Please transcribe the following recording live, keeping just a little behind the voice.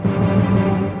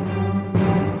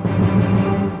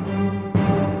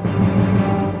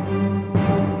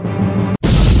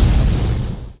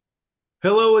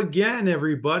Hello again,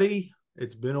 everybody.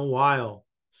 It's been a while.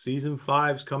 Season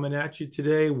five's coming at you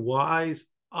today. Wise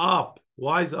Up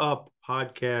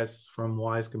podcasts from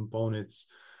Wise Components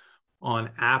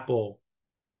on Apple,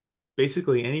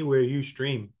 basically anywhere you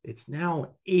stream. It's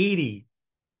now 80.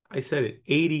 I said it,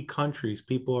 80 countries.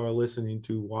 People are listening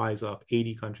to Wise Up.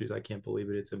 80 countries. I can't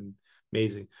believe it. It's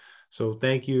amazing. So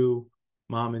thank you,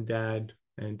 mom and dad,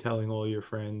 and telling all your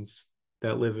friends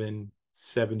that live in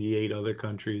 78 other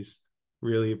countries.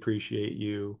 Really appreciate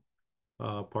you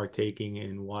partaking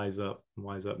in Wise Up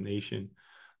Nation.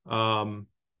 Um,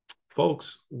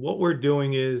 Folks, what we're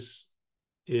doing is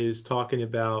talking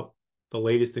about the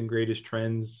latest and greatest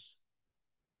trends,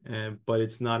 but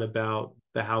it's not about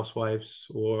the housewives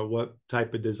or what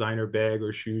type of designer bag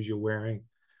or shoes you're wearing.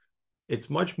 It's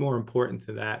much more important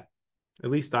to that. At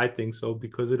least I think so,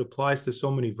 because it applies to so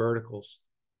many verticals,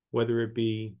 whether it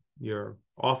be your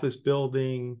office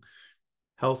building,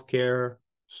 healthcare,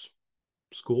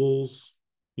 schools,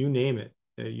 you name it.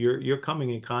 You're coming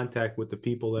in contact with the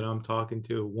people that I'm talking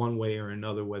to one way or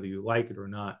another, whether you like it or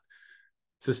not.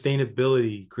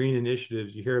 Sustainability, green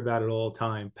initiatives, you hear about it all the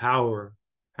time. Power,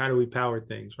 how do we power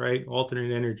things, right?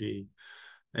 Alternate energy,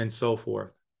 and so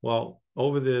forth. Well,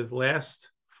 over the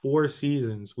last 4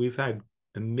 seasons, we've had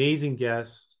amazing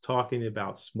guests talking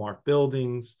about smart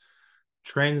buildings,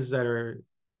 trends that are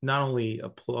not only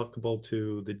applicable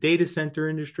to the data center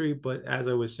industry, but as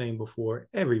I was saying before,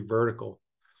 every vertical.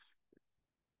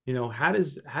 How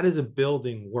does a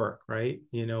building work, right?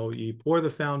 You pour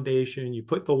the foundation, you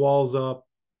put the walls up,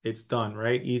 it's done,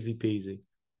 right? Easy peasy.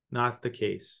 Not the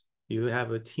case. You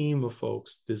have a team of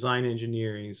folks, design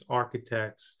engineering,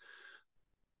 architects,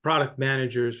 product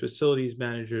managers, facilities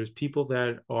managers, people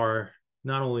that are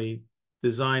not only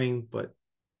designing, but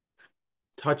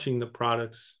touching the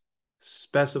products,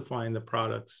 specifying the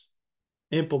products,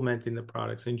 implementing the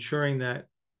products, ensuring that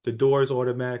the doors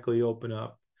automatically open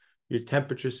up, your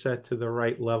temperature set to the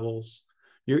right levels,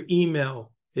 your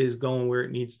email is going where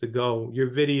it needs to go,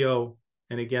 your video.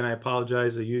 And again, I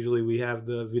apologize that usually we have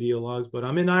the video logs, but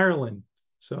I'm in Ireland.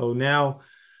 So now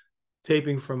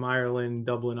taping from Ireland,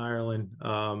 Dublin, Ireland,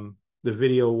 the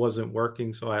video wasn't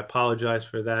working. So I apologize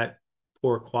for that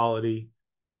poor quality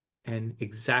and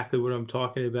exactly what I'm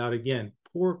talking about again,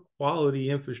 poor quality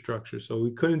infrastructure. So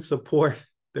we couldn't support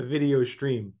the video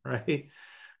stream, right?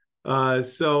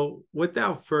 So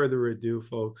without further ado,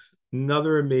 folks,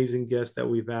 another amazing guest that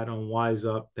we've had on Wise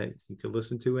Up that you can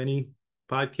listen to any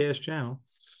podcast channel.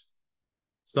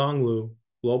 Song Lu,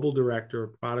 Global Director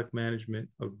of Product Management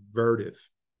of Vertiv.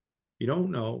 You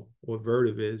don't know what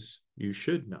Vertiv is, you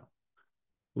should know.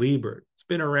 Liebert, it's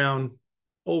been around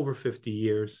over 50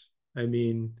 years. I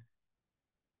mean,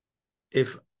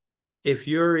 if if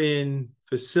you're in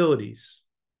facilities,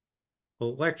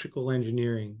 electrical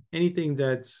engineering, anything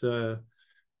that's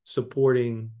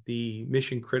supporting the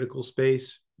mission critical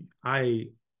space, I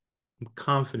am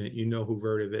confident you know who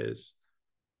Vertiv is.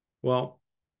 Well,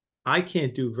 I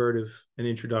can't do Vertiv an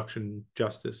introduction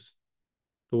justice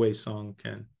the way Song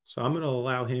can. So I'm going to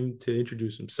allow him to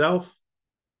introduce himself,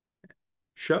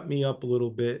 shut me up a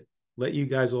little bit, let you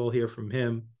guys all hear from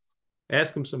him,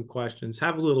 ask him some questions,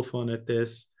 have a little fun at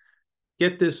this,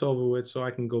 get this over with so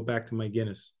I can go back to my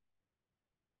Guinness.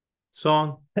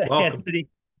 Song, welcome. Anthony,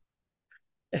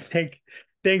 thank,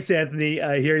 thanks, Anthony.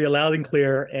 I hear you loud and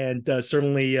clear, and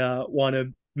certainly want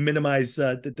to minimize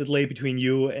the delay between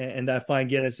you and that fine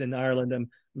Guinness in Ireland. I'm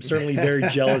certainly very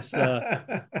jealous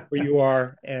where you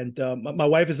are, and my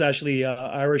wife is actually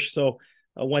Irish, so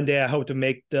one day I hope to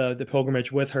make the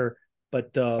pilgrimage with her.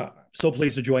 But so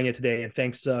pleased to join you today, and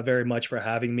thanks very much for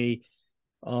having me.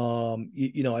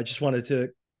 I just wanted to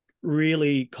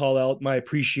really call out my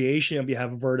appreciation on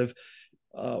behalf of Vertiv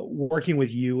working with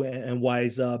you and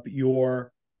Wise Up,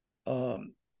 your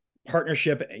um,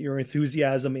 partnership, your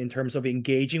enthusiasm in terms of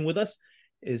engaging with us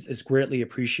is greatly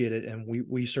appreciated, and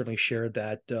we certainly share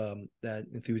that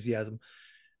enthusiasm.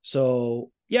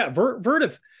 So yeah,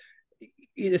 Vertiv.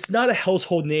 It's not a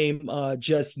household name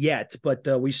just yet, but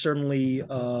we certainly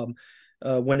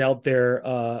went out there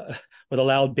with a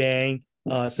loud bang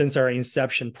since our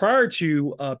inception. Prior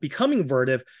to becoming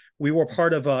Vertiv, we were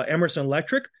part of Emerson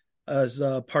Electric as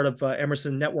part of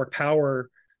Emerson Network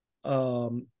Power,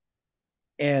 um,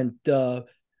 and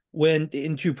went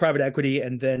into private equity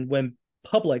and then went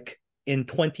public in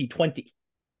 2020.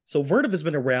 So Vertiv has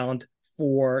been around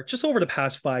for just over the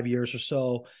past 5 years or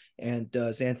so. And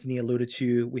as Anthony alluded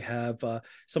to, we have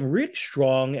some really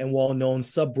strong and well-known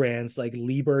sub-brands like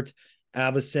Liebert,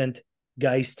 Avocent,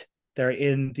 Geist that are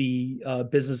in the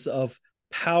business of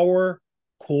power,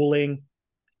 cooling,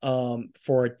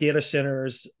 for data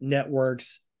centers,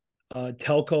 networks,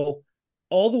 telco,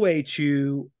 all the way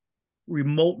to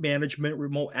remote management,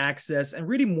 remote access, and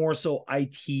really more so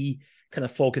IT kind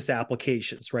of focused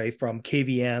applications, right? From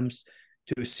KVMs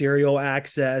to serial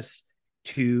access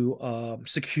to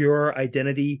secure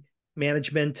identity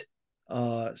management, so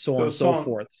on So, and so Song,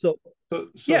 forth. So,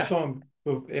 yeah, Song,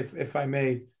 if I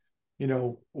may,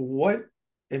 what,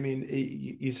 I mean,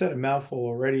 you said a mouthful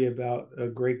already about a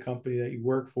great company that you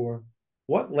work for.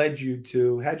 What led you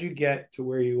to, how'd you get to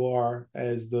where you are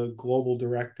as the global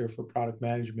director for product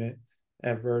management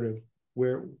at Vertiv?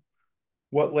 Where,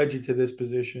 what led you to this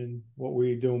position? What were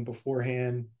you doing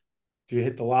beforehand? Did you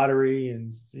hit the lottery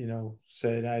and,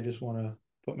 said, I just want to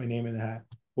put my name in the hat?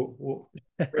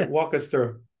 Walk us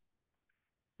through.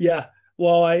 yeah.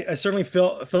 Well, I certainly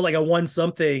felt like I won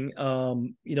something.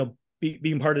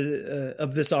 Being part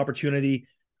of this opportunity,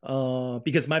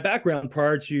 because my background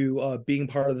prior to being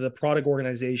part of the product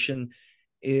organization,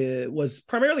 it was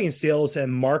primarily in sales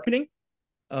and marketing.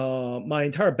 My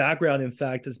entire background, in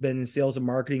fact, has been in sales and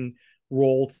marketing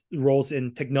roles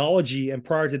in technology, and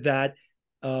prior to that,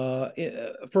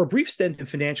 for a brief stint in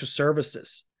financial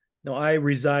services. Now, I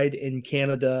reside in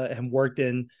Canada and worked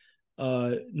in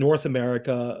North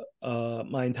America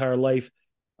my entire life.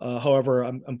 However,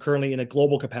 I'm currently in a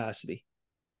global capacity.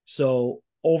 So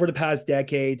over the past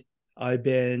decade, I've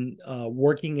been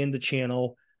working in the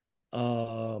channel,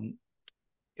 um,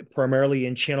 primarily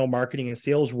in channel marketing and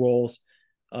sales roles,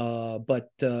 but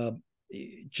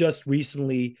just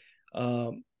recently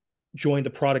joined the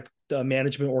product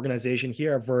management organization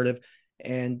here at Vertiv.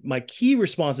 And my key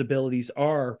responsibilities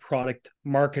are product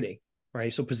marketing,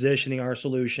 right? So positioning our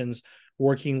solutions,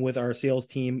 working with our sales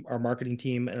team, our marketing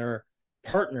team, and our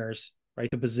partners, right,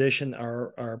 to position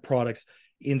our products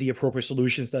in the appropriate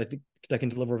solutions that can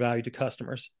deliver value to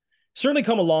customers. Certainly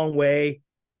come a long way.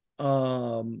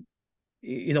 Um,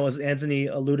 as Anthony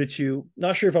alluded to,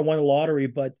 not sure if I won the lottery,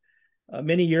 but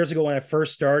many years ago when I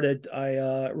first started,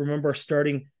 I remember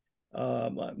starting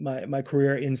my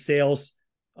career in sales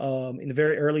in the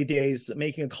very early days,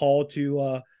 making a call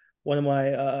to one of my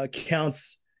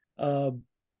accounts, uh,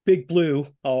 Big Blue,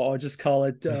 I'll just call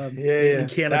it, Yeah, in yeah,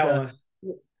 that Canada.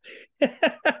 one.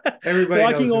 Everybody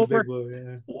walking knows who over Big Blue,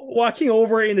 yeah. walking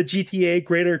over in the GTA,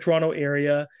 Greater Toronto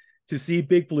area, to see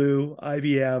Big Blue,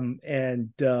 IBM, and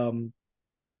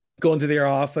go into their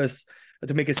office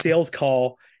to make a sales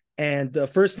call. And the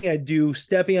first thing I do,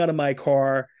 stepping out of my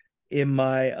car in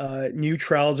my new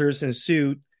trousers and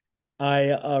suit,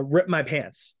 I rip my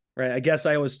pants. Right, I guess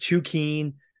I was too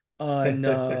keen on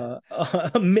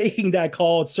making that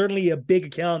call. It's certainly a big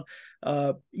account,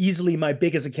 easily my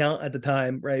biggest account at the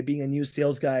time. Right, being a new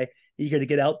sales guy, eager to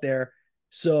get out there.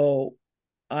 So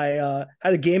I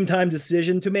had a game time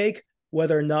decision to make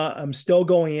whether or not I'm still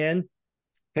going in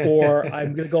or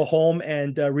I'm going to go home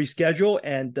and reschedule.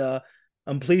 And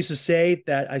I'm pleased to say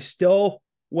that I still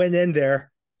went in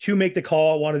there to make the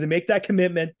call. I wanted to make that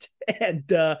commitment.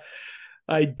 And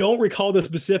I don't recall the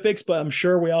specifics, but I'm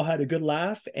sure we all had a good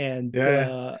laugh. And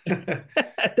Yeah. You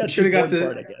that's the should have got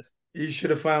important part, I guess. you should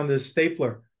have found the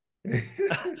stapler.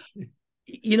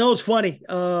 It's funny.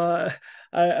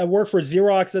 I worked for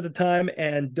Xerox at the time,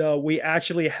 and we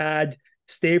actually had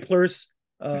staplers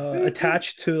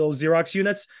attached to those Xerox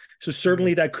units. So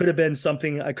certainly that could have been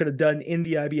something I could have done in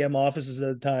the IBM offices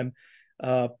at the time.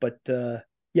 But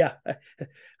yeah,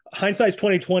 hindsight's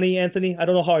 2020, Anthony. I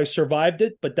don't know how I survived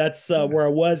it, but that's where I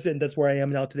was, and that's where I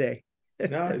am now today.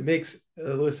 No, it makes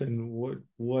listen,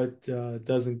 what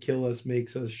doesn't kill us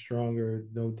makes us stronger,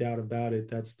 no doubt about it.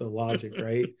 That's the logic,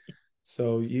 right?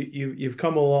 So you've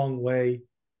come a long way.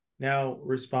 Now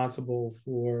responsible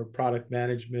for product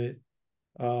management.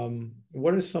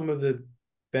 What are some of the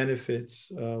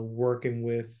benefits working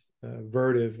with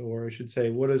Vertiv, or I should say,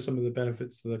 what are some of the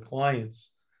benefits to the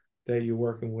clients that you're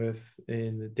working with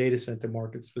in the data center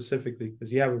market specifically?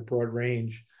 Because you have a broad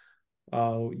range.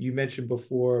 You mentioned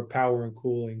before power and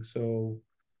cooling. So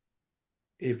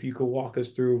if you could walk us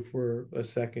through for a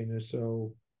second or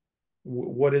so,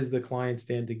 what does the client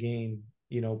stand to gain?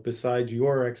 Besides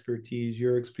your expertise,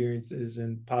 your experiences,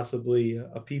 and possibly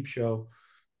a peep show,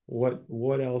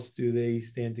 what else do they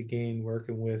stand to gain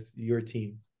working with your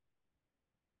team?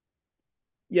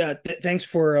 Yeah, thanks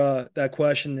for that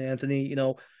question, Anthony.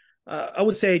 I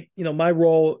would say, my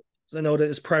role, as I noted,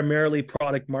 is primarily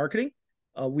product marketing.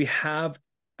 We have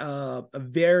a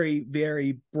very,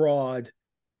 very broad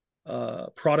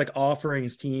product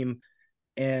offerings team,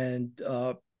 and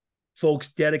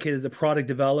folks dedicated to product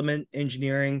development,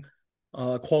 engineering,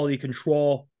 quality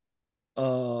control,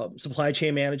 supply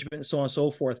chain management, and so on and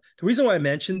so forth. The reason why I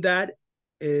mentioned that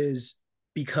is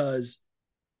because,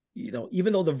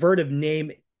 even though the Vertiv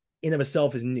name in of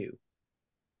itself is new.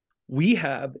 We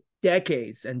have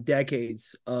decades and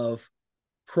decades of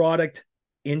product,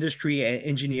 industry, and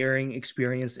engineering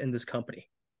experience in this company,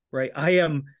 right? I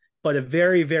am but a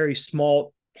very, very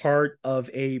small part of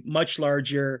a much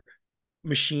larger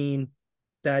machine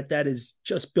that is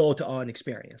just built on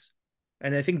experience.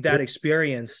 And I think that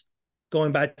experience,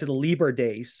 going back to the Liebherr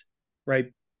days,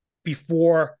 right,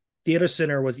 before data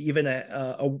center was even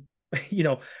you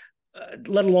know,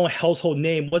 let alone a household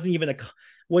name, wasn't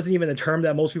even a term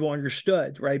that most people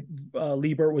understood, right?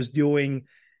 Liebherr was doing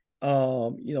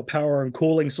power and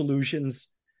cooling solutions.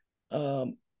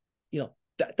 Um,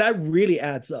 that really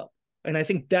adds up, and I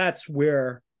think that's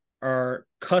where our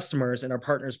customers and our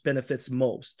partners benefits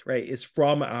most, right? Is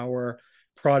from our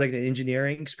product and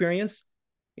engineering experience.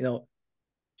 You know,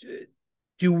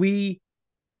 do we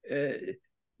uh,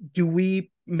 do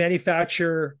we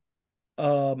manufacture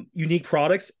unique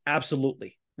products?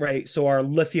 Absolutely, right? So our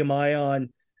lithium ion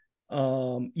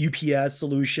UPS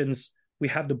solutions, we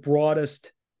have the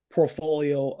broadest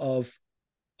portfolio of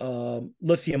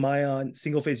lithium ion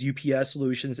single phase UPS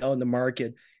solutions out in the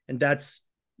market. And that's,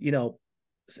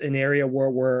 an area where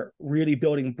we're really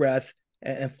building breadth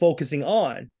and focusing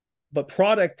on. But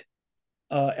product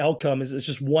outcome is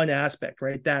just one aspect,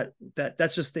 right?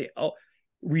 That's just the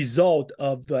result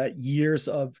of the years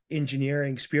of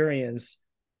engineering experience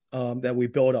that we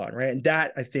build on, right? And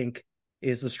that, I think,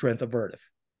 is the strength of Vertiv,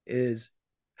 is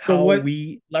So how what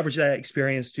we leverage that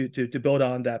experience to build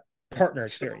on that partner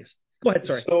so experience. Go ahead,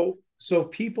 sorry. so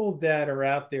people that are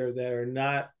out there that are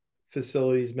not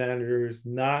facilities managers,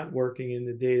 not working in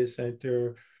the data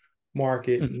center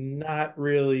market, Mhm. not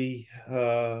really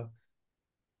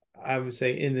I would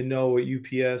say in the know with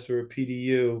UPS or a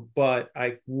PDU, but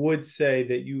I would say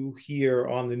that you hear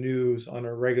on the news on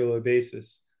a regular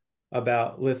basis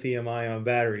about lithium ion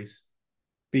batteries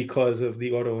because of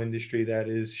the auto industry that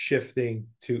is shifting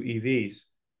to EVs.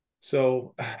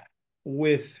 So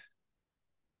with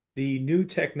the new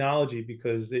technology,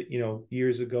 because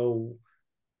years ago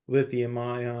lithium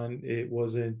ion, it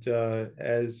wasn't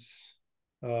as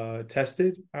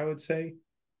tested, I would say,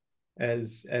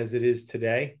 as it is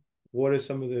today. What are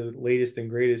some of the latest and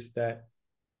greatest that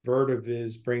Vertiv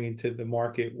is bringing to the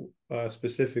market,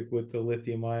 specific with the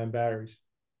lithium ion batteries?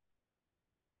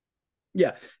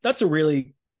 Yeah, that's a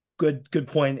really good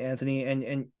point, Anthony.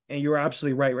 And you're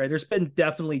absolutely right, right? There's been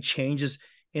definitely changes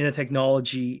in the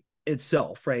technology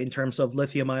itself, right? In terms of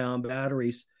lithium ion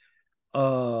batteries.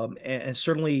 And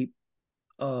certainly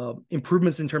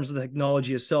improvements in terms of the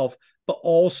technology itself, but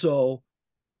also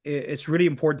it's really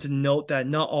important to note that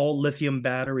not all lithium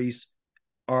batteries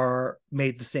are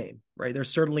made the same, right? There's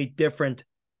certainly different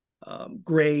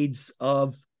grades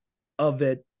of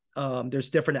it. There's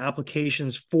different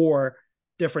applications for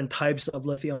different types of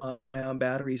lithium ion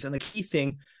batteries, and the key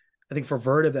thing I think for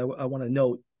Vertiv that I want to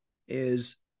note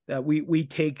is that we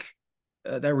take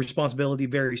that responsibility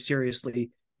very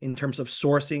seriously in terms of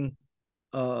sourcing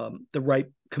the right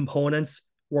components,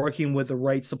 working with the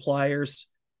right suppliers,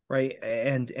 right,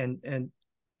 and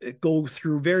go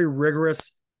through very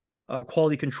rigorous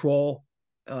quality control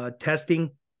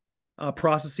testing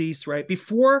processes, right?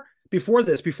 Before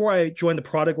I joined the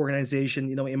product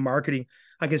organization, in marketing,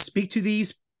 I can speak to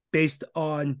these based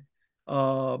on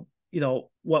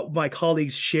what my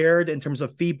colleagues shared in terms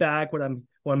of feedback, what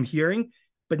I'm hearing.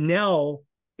 But now,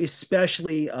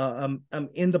 especially, I'm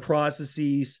in the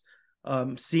processes,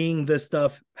 seeing this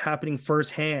stuff happening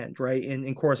firsthand, right,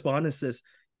 in correspondences.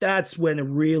 That's when it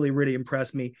really, really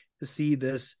impressed me to see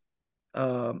this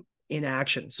in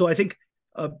action. So I think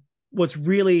what's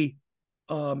really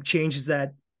changed is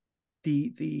that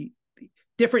the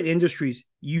different industries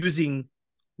using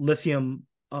lithium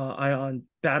ion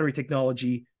battery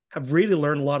technology have really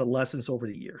learned a lot of lessons over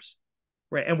the years,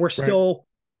 right? And we're Right. still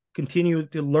continuing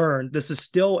to learn. This is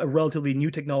still a relatively new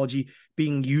technology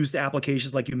being used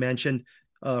applications, like you mentioned,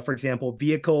 for example,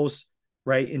 vehicles,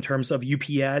 right? In terms of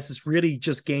UPS, it's really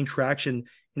just gained traction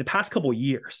in the past couple of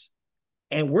years,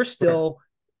 and we're Right. still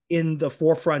in the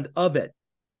forefront of it.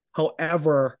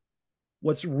 However,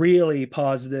 what's really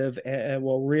positive and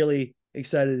we're really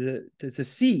excited to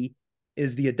see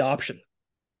is the adoption,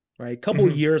 right? A couple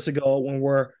of Mm-hmm. years ago, when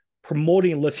we're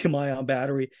promoting lithium ion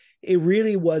battery, it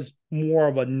really was more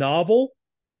of a novel,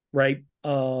 right,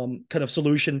 kind of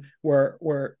solution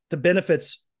where the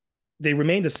benefits, they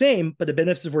remain the same, but the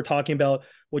benefits we're talking about,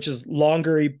 which is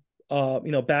longer,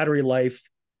 battery life,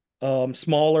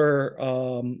 smaller,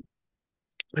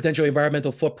 potential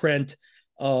environmental footprint,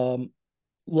 um,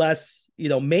 less,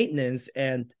 maintenance,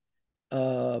 and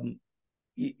um,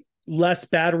 less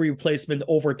battery replacement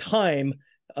over time,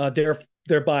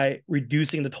 thereby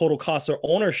reducing the total cost or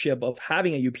ownership of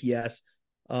having a UPS,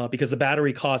 because the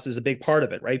battery cost is a big part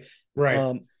of it, right? Right.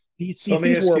 Um, these So let these me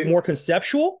things ask were you. more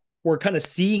conceptual. We're kind of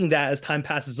seeing that as time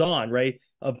passes on, right?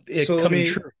 Of it So let coming me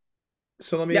true.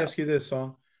 so let me Yeah, ask you this,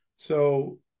 Song.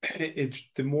 So it's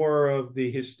the more of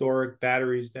the historic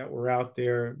batteries that were out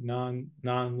there, non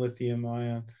lithium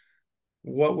ion.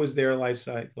 What was their life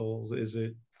cycle? Is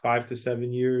it 5 to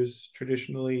 7 years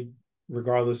traditionally,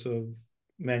 regardless of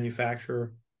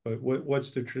manufacturer? But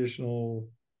what's the traditional?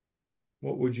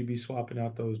 What would you be swapping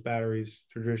out those batteries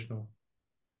traditional?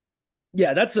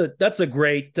 yeah, that's a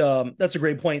great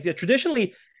point. Yeah,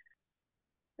 traditionally,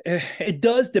 it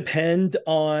does depend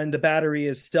on the battery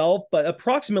itself, but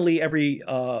approximately every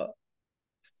 4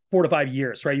 to 5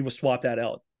 years, right, you will swap that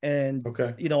out. And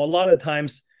Okay. a lot of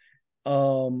times,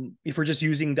 if we're just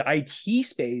using the IT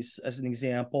space as an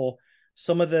example,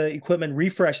 some of the equipment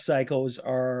refresh cycles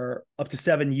are up to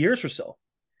 7 years or so.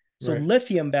 So Right.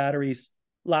 lithium batteries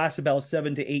last about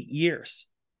 7 to 8 years,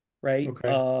 right?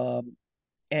 Okay.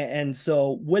 And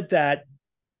so with that,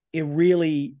 it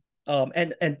really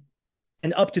and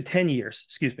up to 10 years,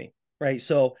 excuse me, right?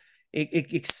 So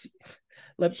it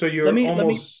let So let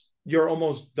me you're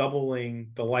almost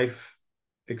doubling the life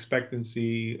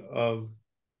expectancy of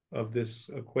this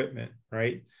equipment,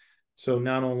 right? So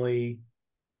not only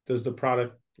does the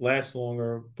product last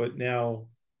longer, but now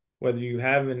whether you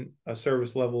have a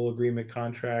service level agreement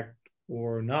contract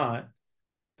or not,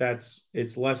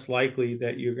 it's less likely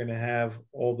that you're going to have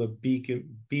all the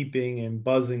beeping and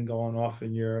buzzing going off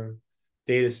in your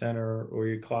data center or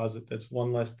your closet. That's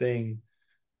one less thing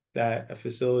that a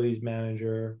facilities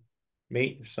manager,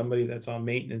 somebody that's on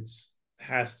maintenance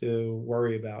has to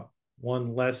worry about.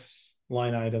 One less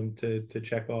line item to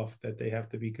check off that they have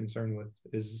to be concerned with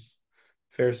is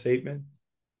fair statement.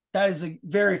 that is a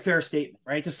very fair statement,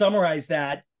 right? To summarize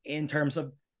that in terms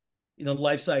of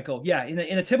life cycle, yeah, in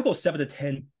a typical 7 to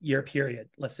 10 year period,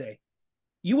 let's say,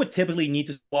 you would typically need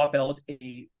to swap out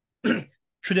a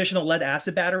traditional lead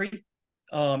acid battery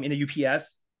in a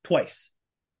UPS twice,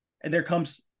 and that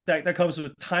comes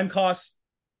with time costs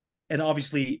and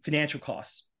obviously financial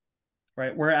costs,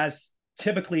 right? Whereas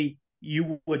typically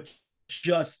you would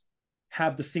just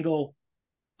have the single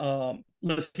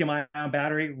lithium ion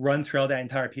battery run throughout that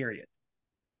entire period.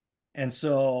 And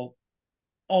so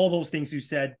all those things you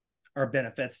said are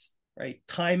benefits, right?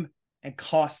 Time and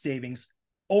cost savings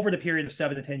over the period of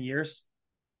 7 to 10 years.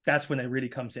 That's when it really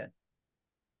comes in.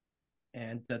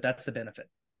 And that's the benefit.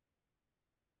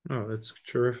 Oh, that's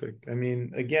terrific. I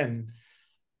mean, again,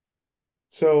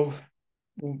 so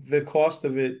the cost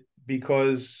of it,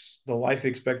 because the life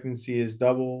expectancy is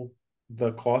double,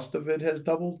 the cost of it has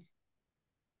doubled.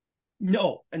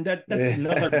 No, and that's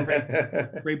another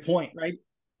Hey, great point, right?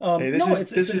 this No, is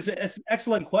it's, it's this it's is it's an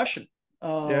excellent question.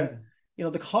 yeah.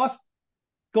 The cost.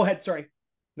 Go ahead. Sorry.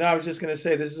 No, I was just gonna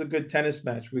say this is a good tennis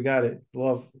match. We got it.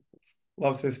 Love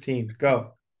 15.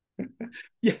 Go.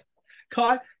 Yeah,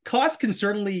 cost can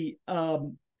certainly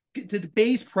the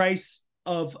base price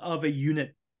of a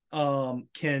unit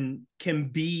can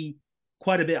be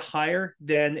quite a bit higher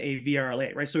than a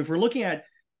VRLA, right? So if we're looking at,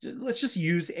 let's just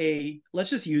use a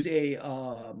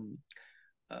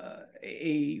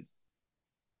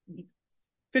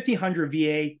 1500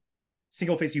 VA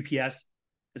single phase UPS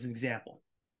as an example,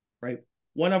 right?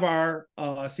 One of our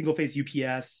single phase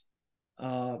UPS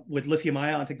with lithium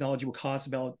ion technology will cost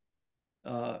about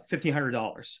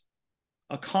 $1,500.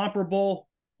 A comparable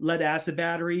lead acid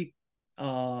battery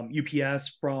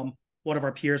UPS from one of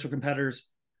our peers or competitors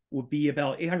would be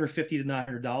about $850 to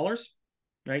 $900,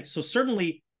 right? So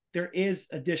certainly there is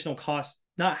additional cost,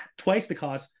 not twice the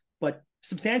cost, but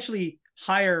substantially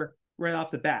higher right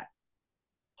off the bat.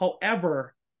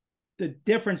 However, the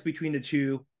difference between the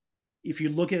two, if you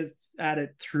look at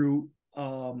it through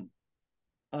a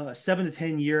 7 to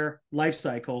 10 year life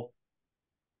cycle,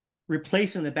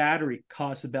 replacing the battery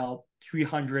costs about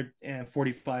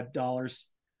 $345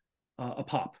 a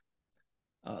pop.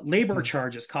 Labor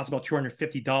charges cost about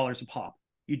 $250 a pop.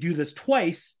 You do this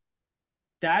twice,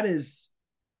 that is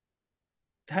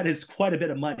quite a bit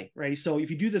of money, right? So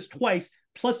if you do this twice,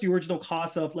 plus the original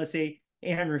cost of, let's say,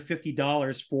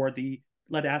 $850 for the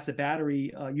lead acid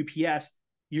battery UPS,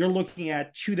 you're looking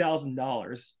at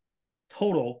 $2,000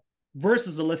 total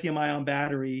versus a lithium ion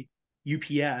battery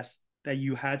UPS that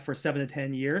you had for 7 to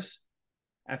 10 years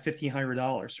at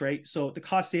 $1,500, right? So the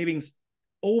cost savings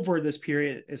over this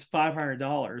period is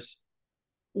 $500.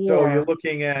 So you're Or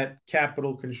looking at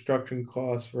capital construction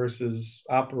costs versus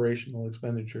operational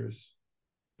expenditures,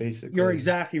 you're basically.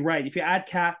 exactly right. If you add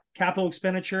capital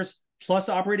expenditures plus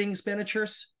operating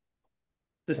expenditures,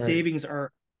 the Right. savings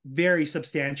are very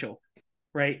substantial,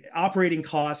 right? Operating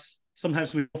costs,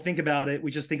 sometimes we don't think about it.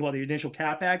 We just think about the initial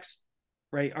CapEx,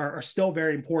 right? Are still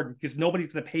very important because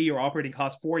nobody's going to pay your operating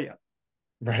costs for you.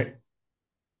 Right.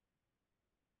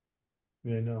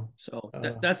 Yeah, no. So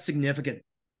Uh, that's significant,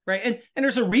 right? And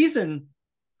there's a reason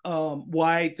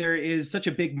why there is such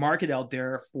a big market out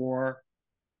there for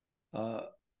uh,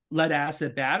 lead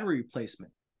acid battery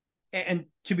replacement. And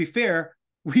to be fair,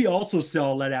 we also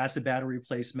sell lead acid battery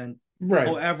replacement. right.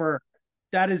 However,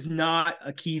 that is not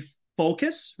a key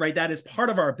focus, right? That is part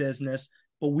of our business,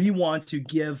 but we want to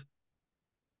give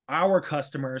our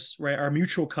customers, right, our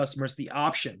mutual customers, the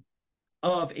option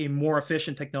of a more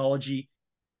efficient technology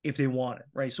if they want it,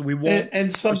 right? So we won't And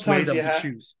persuade sometimes them you to have,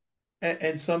 choose.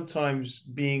 and sometimes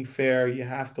being fair, you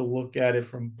have to look at it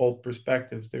from both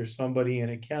perspectives. There's somebody in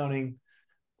accounting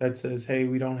that says, hey,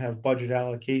 we don't have budget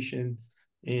allocation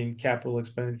in capital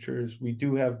expenditures. We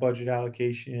do have budget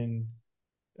allocation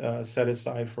set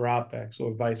aside for OpEx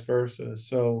or vice versa.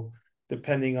 So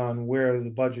depending on where the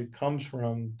budget comes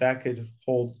from, that could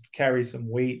carry some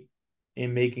weight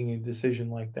in making a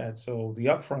decision like that. So the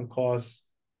upfront costs,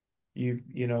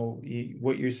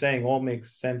 what you're saying all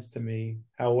makes sense to me.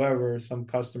 However, some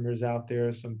customers out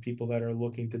there, some people that are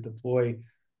looking to deploy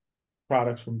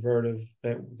products from Vertiv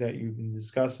that you've been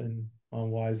discussing on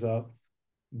Wise Up,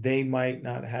 they might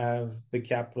not have the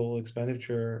capital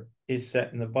expenditure is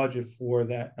set in the budget for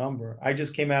that number. I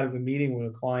just came out of a meeting with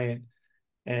a client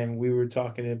and we were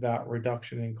talking about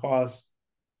reduction in cost,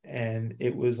 and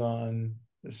it was on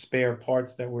the spare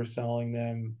parts that we're selling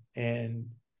them. And,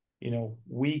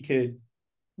 we could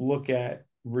look at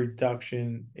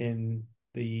reduction in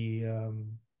the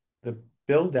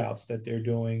build outs that they're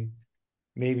doing,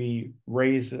 maybe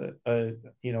raise a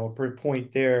per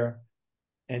point there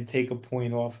and take a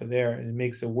point off of there. And it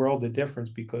makes a world of difference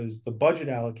because the budget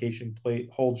allocation plate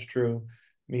holds true.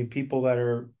 I mean, people that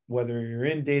are, whether you're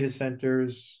in data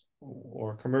centers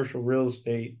or commercial real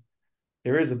estate,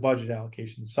 there is a budget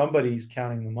allocation. Somebody's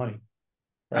counting the money,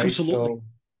 right? Absolutely. So,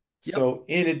 Yep. so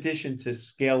in addition to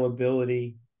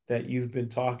scalability that you've been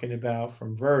talking about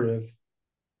from Vertiv,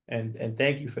 and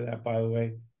thank you for that, by the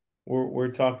way, we're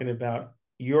talking about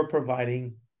you're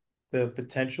providing the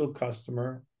potential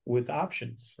customer with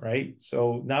options, right?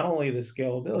 So not only the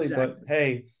scalability, but Exactly.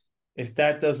 hey, if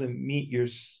that doesn't meet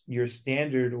your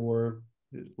standard, or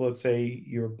let's say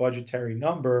your budgetary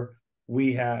number,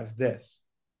 we have this.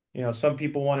 Some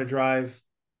people want to drive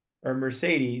a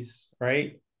Mercedes,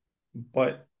 right?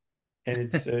 But and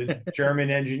it's a German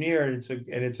engineer, and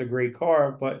it's a great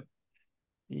car, but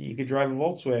you could drive a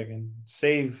Volkswagen,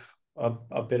 save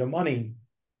a bit of money.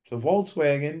 So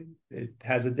Volkswagen, it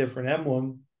has a different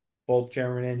emblem, both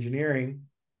German engineering.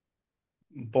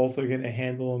 Both are going to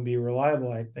handle and be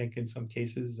reliable. I think in some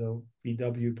cases, though,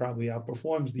 VW probably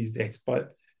outperforms these days,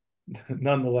 but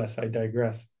nonetheless, I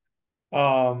digress.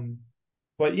 Um,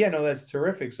 but yeah, no, that's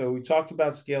terrific. So we talked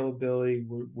about scalability.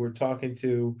 We're talking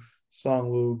to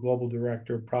Song Lu, Global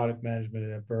Director of Product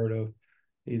Management at Vertiv.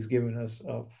 He's given us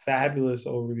a fabulous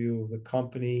overview of the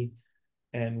company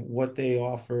and what they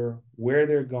offer, where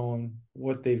they're going,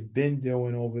 what they've been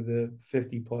doing over the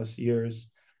 50 plus years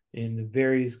in the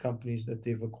various companies that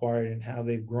they've acquired, and how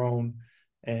they've grown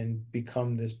and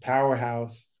become this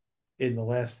powerhouse in the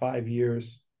last 5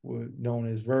 years, known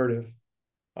as Vertiv.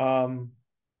 Um,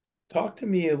 Talk to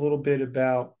me a little bit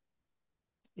about,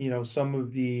 some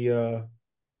of the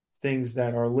things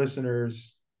that our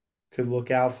listeners could look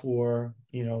out for,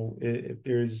 if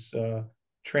there's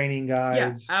training Yeah,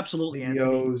 guides, absolutely, Anthony.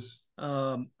 videos.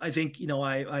 I think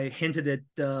I hinted at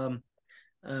the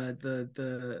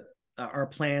our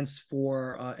plans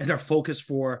for and our focus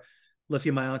for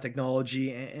lithium ion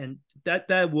technology, and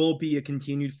that will be a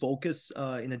continued focus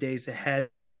in the days ahead.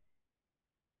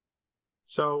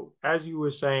 So, as you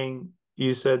were saying,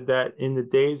 you said that in the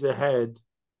days ahead,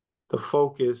 the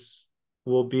focus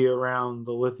will be around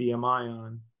the lithium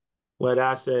ion. Lead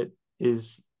acid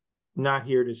is not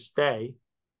here to stay,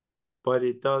 but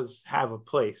it does have a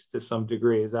place to some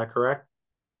degree. Is that correct?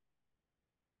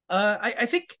 I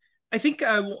think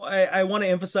I want to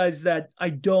emphasize that I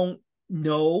don't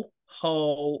know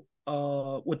how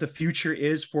what the future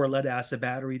is for a lead acid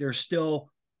battery. There's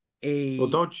still Well,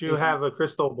 a don't you a have a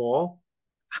crystal ball?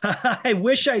 I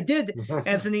wish I did,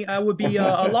 Anthony. I would be a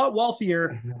lot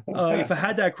wealthier if I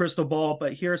had that crystal ball.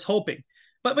 But here's hoping.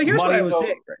 But here's what I money's was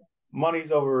saying. over,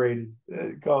 money's overrated.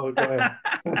 Go ahead.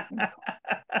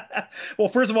 Well,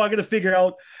 first of all, I'm going to figure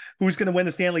out who's going to win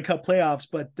the Stanley Cup playoffs,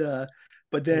 but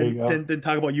There you then go.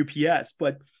 talk about UPS.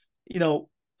 But you know,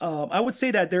 I would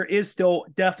say that there is still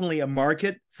definitely a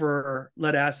market for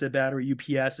lead acid battery.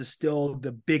 UPS is still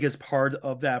the biggest part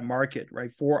of that market,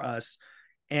 right, for us.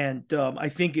 And I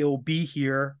think it will be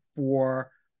here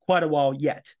for quite a while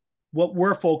yet. What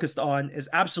we're focused on is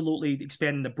absolutely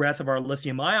expanding the breadth of our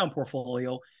lithium ion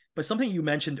portfolio. But something you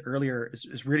mentioned earlier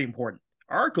is really important.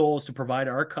 Our goal is to provide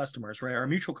our customers, right, our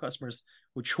mutual customers,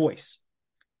 with choice.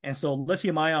 And so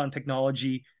lithium ion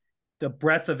technology, the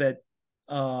breadth of it,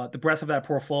 the breadth of that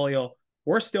portfolio,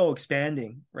 we're still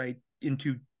expanding, right,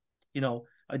 into,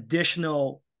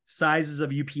 additional sizes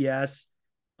of UPS,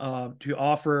 to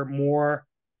offer more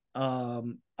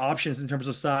options in terms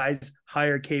of size,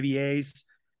 higher KVAs,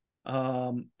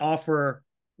 offer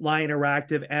line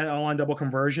interactive and online double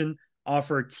conversion,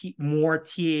 offer more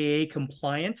TAA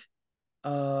compliant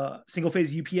single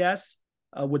phase UPS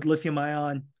with lithium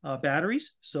ion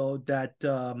batteries, so that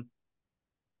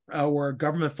our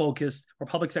government focused or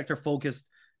public sector focused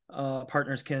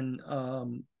partners can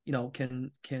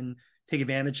can take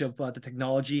advantage of the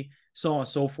technology, so on and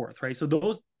so forth, right? So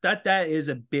that is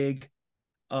a big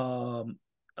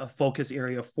a focus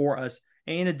area for us.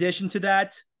 And in addition to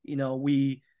that,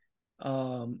 we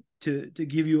to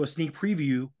give you a sneak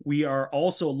preview, we are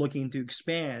also looking to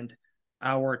expand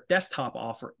our desktop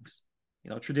offerings.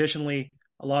 Traditionally,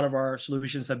 a lot of our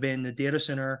solutions have been in the data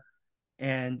center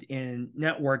and in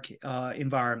network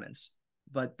environments,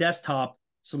 but desktop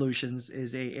solutions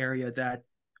is a area that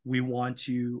we want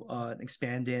to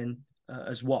expand in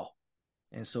as well.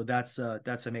 And so that's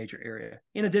a major area.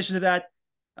 In addition to that,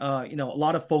 a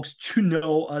lot of folks do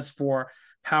know us for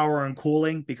power and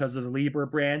cooling because of the Libra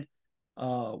brand.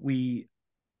 We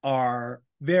are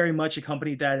very much a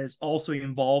company that is also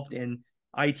involved in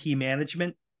IT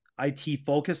management, IT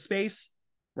focused space,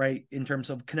 right? In terms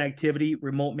of connectivity,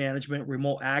 remote management,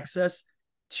 remote access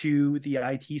to the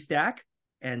IT stack.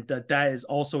 And that is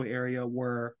also an area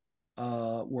where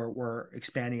we're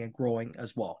expanding and growing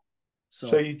as well. So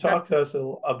So you that, talked to us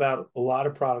about a lot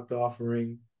of product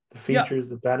offering, the yeah, features,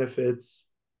 the benefits,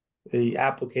 the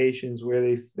applications where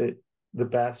they fit the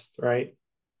best, right?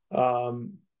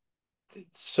 Um,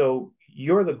 so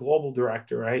you're the global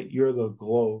director, right? You're the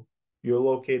globe. You're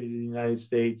located in the United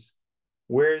States.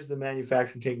 Where's the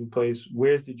manufacturing taking place?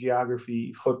 Where's the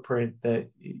geography footprint that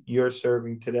you're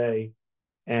serving today?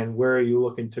 And where are you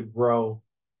looking to grow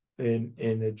in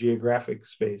the geographic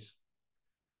space?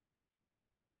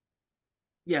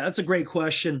 yeah, that's a great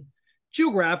question.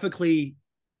 Geographically,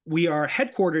 we are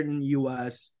headquartered in the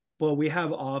US, but we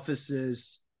have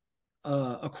offices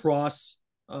across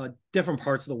different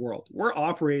parts of the world. We're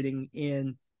operating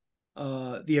in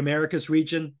the Americas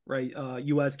region, right?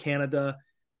 US, Canada,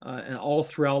 and all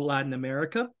throughout Latin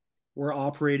America. We're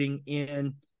operating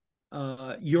in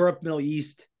Europe, Middle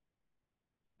East,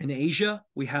 in Asia.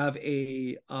 We have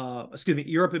Europe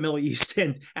and Middle East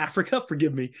and Africa,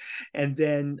 forgive me. And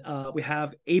then we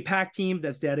have APAC team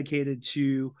that's dedicated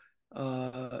to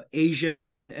Asia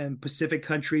and Pacific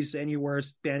countries, anywhere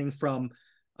spanning from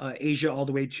Asia all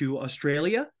the way to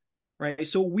Australia, right?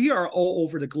 So we are all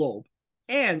over the globe,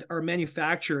 and our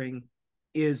manufacturing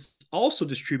is also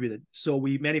distributed. So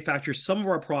we manufacture some of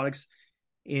our products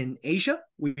in Asia.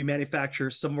 We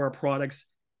manufacture some of our products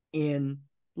in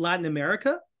Latin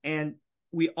America, and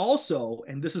we also,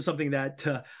 and this is something that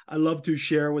I love to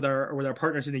share with our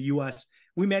partners in the U.S.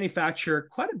 We manufacture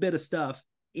quite a bit of stuff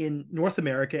in North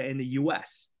America and the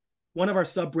U.S. One of our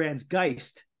sub brands,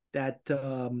 Geist, that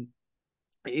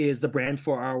is the brand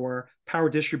for our power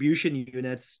distribution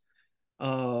units,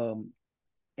 um,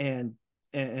 and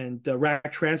the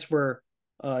rack transfer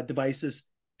devices.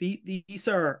 These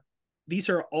are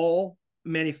all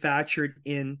manufactured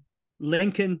in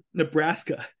Lincoln,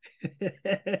 Nebraska, in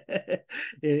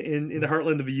the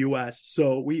heartland of the U.S.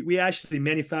 So we actually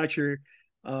manufacture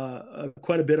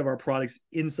quite a bit of our products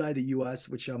inside the U.S.,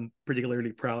 which I'm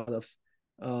particularly proud of,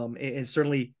 and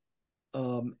certainly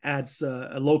adds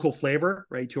a local flavor,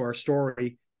 right, to our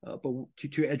story. But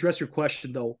to address your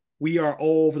question, though, we are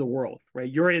all over the world,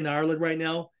 right? You're in Ireland right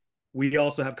now. We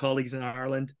also have colleagues in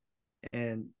Ireland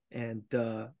and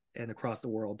across the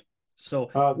world.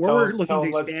 So where we're looking Tell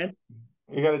to them expand,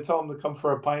 you got to tell them to come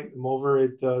for a pint. I'm over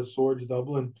at Swords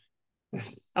Dublin.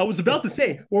 I was about to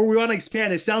say where we want to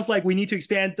expand. It sounds like we need to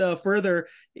expand further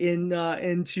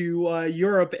into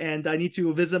Europe, and I need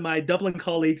to visit my Dublin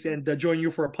colleagues and join you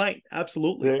for a pint.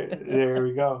 Absolutely. There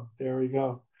we go. There we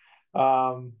go.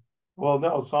 Um, well,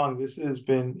 no, Song, this has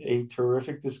been a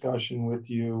terrific discussion with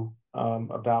you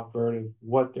about Vertiv,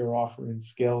 what they're offering,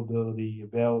 scalability,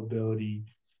 availability,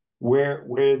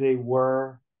 where they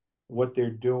were, what they're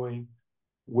doing,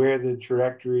 where the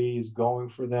trajectory is going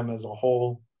for them as a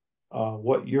whole.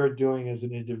 What you're doing as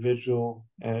an individual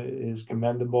is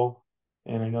commendable.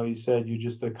 And I know you said you're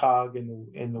just a cog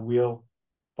in the wheel,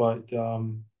 but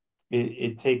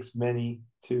it takes many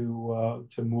to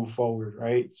move forward,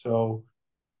 right? So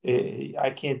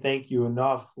I can't thank you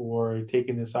enough for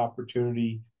taking this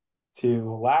opportunity to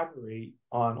elaborate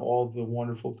on all the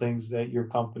wonderful things that your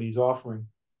company's offering.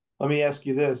 Let me ask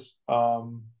you this: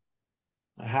 how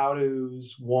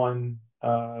does one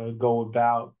go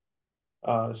about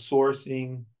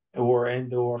sourcing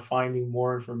or finding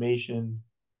more information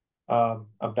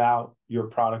about your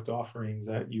product offerings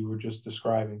that you were just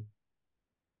describing?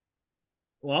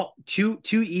 Well, two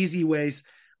easy ways.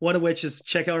 One of which is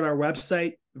check out our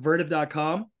website,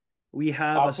 vertiv.com. We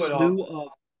have I'll a put all slew of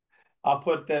I'll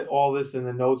put that all this in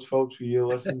the notes, folks, for you to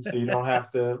listen, so you don't have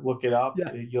to look it up.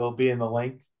 yeah, You'll be in the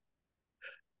link.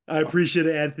 I appreciate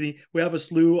it, Anthony. We have a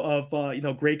slew of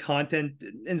great content,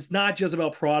 and it's not just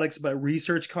about products, but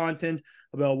research content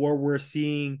about where we're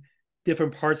seeing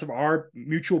different parts of our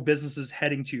mutual businesses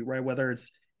heading to, right? Whether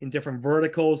it's in different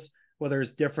verticals, whether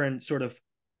it's different sort of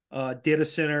data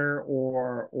center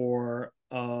or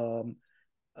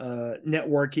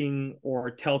networking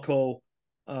or telco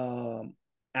um,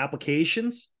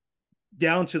 applications,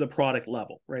 down to the product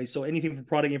level, right? So anything from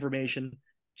product information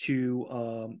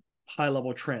to high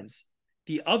level trends.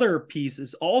 The other piece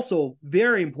is also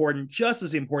very important, just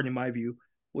as important in my view,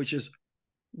 which is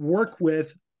work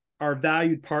with our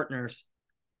valued partners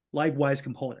like Wise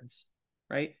Components,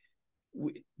 right?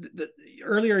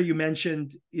 Earlier you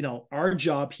mentioned, our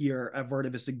job here at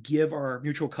Vertiv is to give our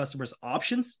mutual customers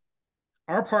options.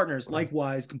 Our partners, like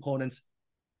Wise Components,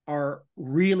 are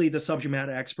really the subject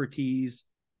matter expertise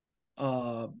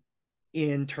uh,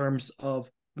 in terms of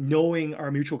knowing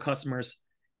our mutual customers,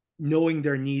 knowing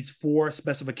their needs for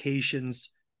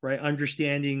specifications, right?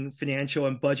 Understanding financial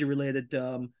and budget related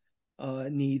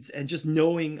needs, and just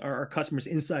knowing our customers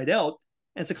inside out.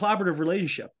 And it's a collaborative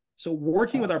relationship. So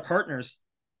working with our partners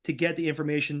to get the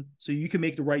information so you can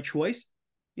make the right choice.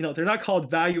 They're not called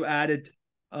value added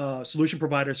solution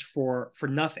providers for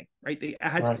nothing, right? They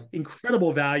add Right.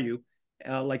 incredible value,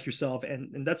 like yourself,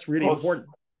 and that's really Well, important.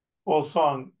 well,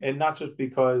 Song, and not just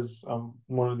because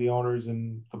one of the owners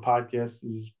and the podcast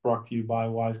is brought to you by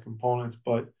Wise Components,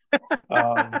 but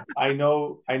I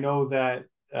know that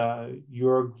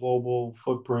your global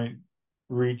footprint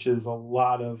reaches a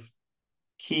lot of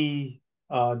key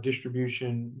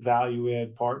distribution value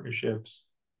add partnerships.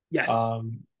 Yes.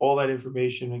 All that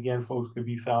information, again, folks, could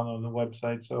be found on the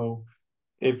website. So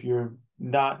if you're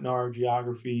not in our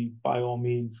geography, by all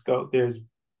means, go.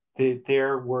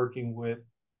 They're working with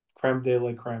creme de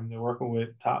la creme. They're working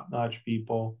with top notch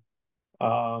people.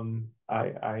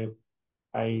 I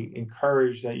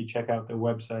encourage that you check out their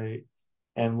website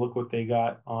and look what they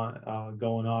got on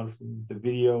going on from the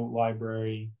video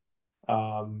library.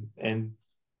 And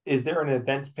is there an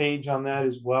events page on that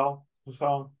as well?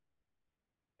 So,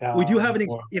 We do have an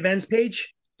or events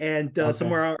page, and some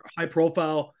of okay, our high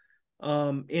profile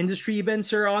industry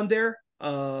events are on there.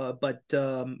 But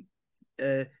uh,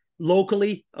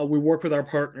 locally, we work with our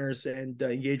partners and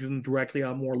engage with them directly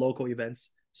on more local events.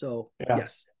 So, yeah.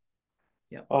 yes.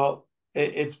 Yeah. Well,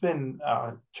 it's been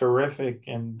terrific,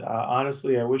 and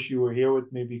honestly, I wish you were here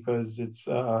with me because it's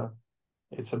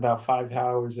about 5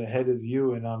 hours ahead of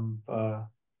you, and I'm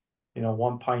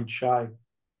 1 pint shy.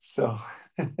 So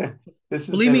this has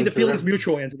Believe been me, a the feeling's terrific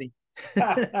mutual, Anthony.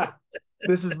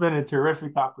 this has been a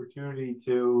terrific opportunity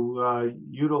to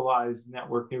utilize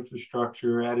network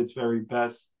infrastructure at its very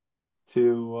best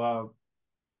to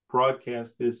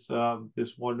broadcast this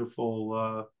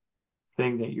wonderful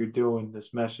thing that you're doing,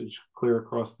 this message clear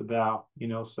across the bow.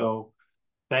 So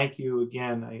thank you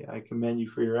again. I commend you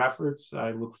for your efforts.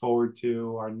 I look forward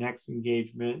to our next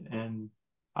engagement, and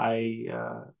I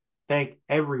thank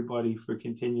everybody for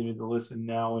continuing to listen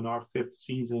now in our 5th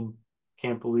season.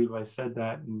 Can't believe I said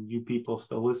that, and you people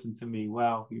still listen to me.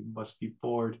 Wow, you must be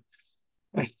bored.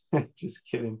 Just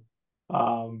kidding.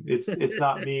 It's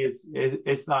not me.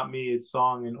 It's not me. It's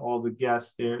Song and all the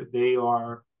guests. They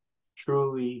are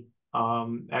truly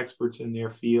experts in their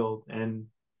field. And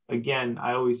again,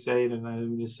 I always say it, and I'm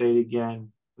going to say it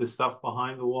again: the stuff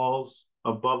behind the walls,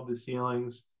 above the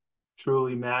ceilings,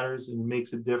 truly matters and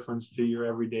makes a difference to your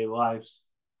everyday lives,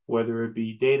 whether it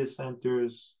be data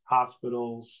centers,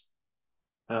 hospitals,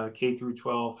 K through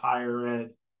 12, higher ed.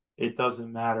 It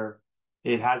doesn't matter.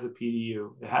 It has a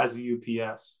PDU. It has a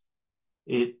UPS.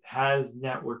 It has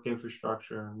network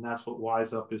infrastructure, and that's what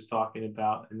Wise Up is talking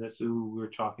about. And this is who we're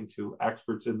talking to,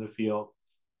 experts in the field.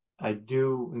 I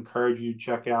do encourage you to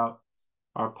check out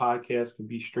our podcast. Can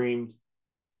be streamed,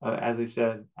 as I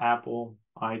said, Apple,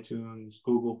 iTunes,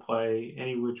 Google Play,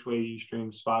 any which way you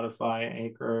stream, Spotify,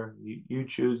 Anchor, you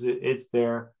choose it, it's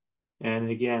there. And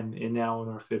again, now in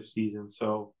our fifth season.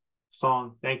 So,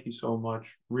 Song, thank you so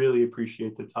much. Really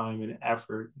appreciate the time and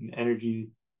effort and energy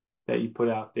that you put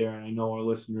out there. And I know our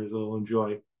listeners will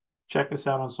enjoy. Check us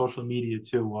out on social media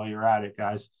too while you're at it,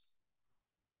 guys.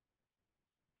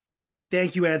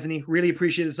 Thank you, Anthony. Really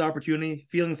appreciate this opportunity.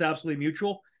 Feelings absolutely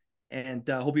mutual, and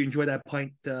hope you enjoy that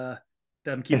pint that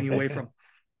I'm keeping you away from.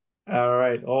 All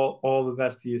right. All the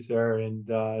best to you, sir, and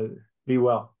be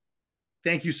well.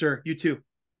 Thank you, sir. You too.